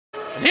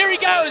Here he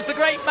goes, the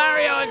great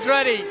Mario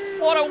Andretti.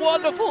 What a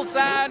wonderful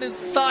sound and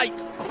sight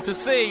to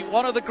see.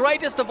 One of the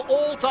greatest of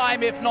all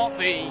time, if not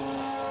the,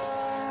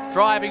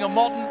 driving a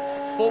modern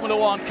Formula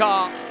One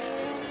car.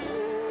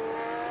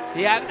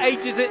 He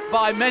ages it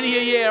by many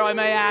a year, I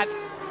may add.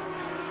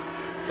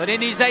 But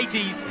in his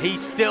 80s,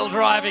 he's still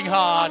driving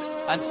hard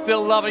and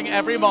still loving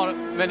every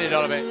minute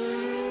of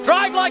it.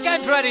 Drive like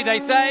Andretti, they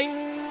say.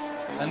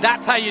 And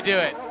that's how you do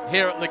it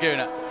here at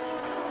Laguna.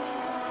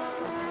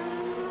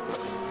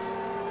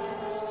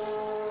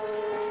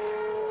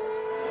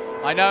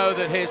 I know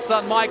that his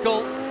son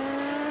Michael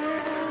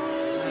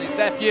and his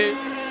nephew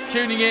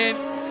tuning in.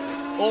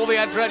 All the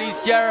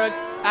Andrettis, Jared,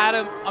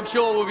 Adam, I'm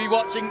sure will be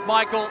watching.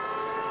 Michael,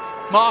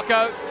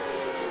 Marco,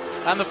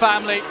 and the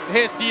family.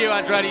 Here's to you,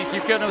 Andrettis.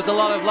 You've given us a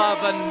lot of love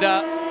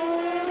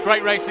and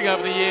great racing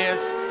over the years.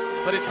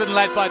 But it's been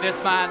led by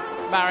this man,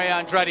 Mario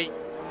Andretti.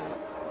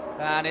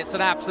 And it's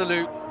an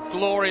absolute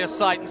glorious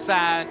sight and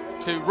sound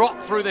to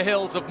rock through the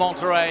hills of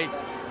Monterey,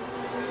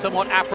 somewhat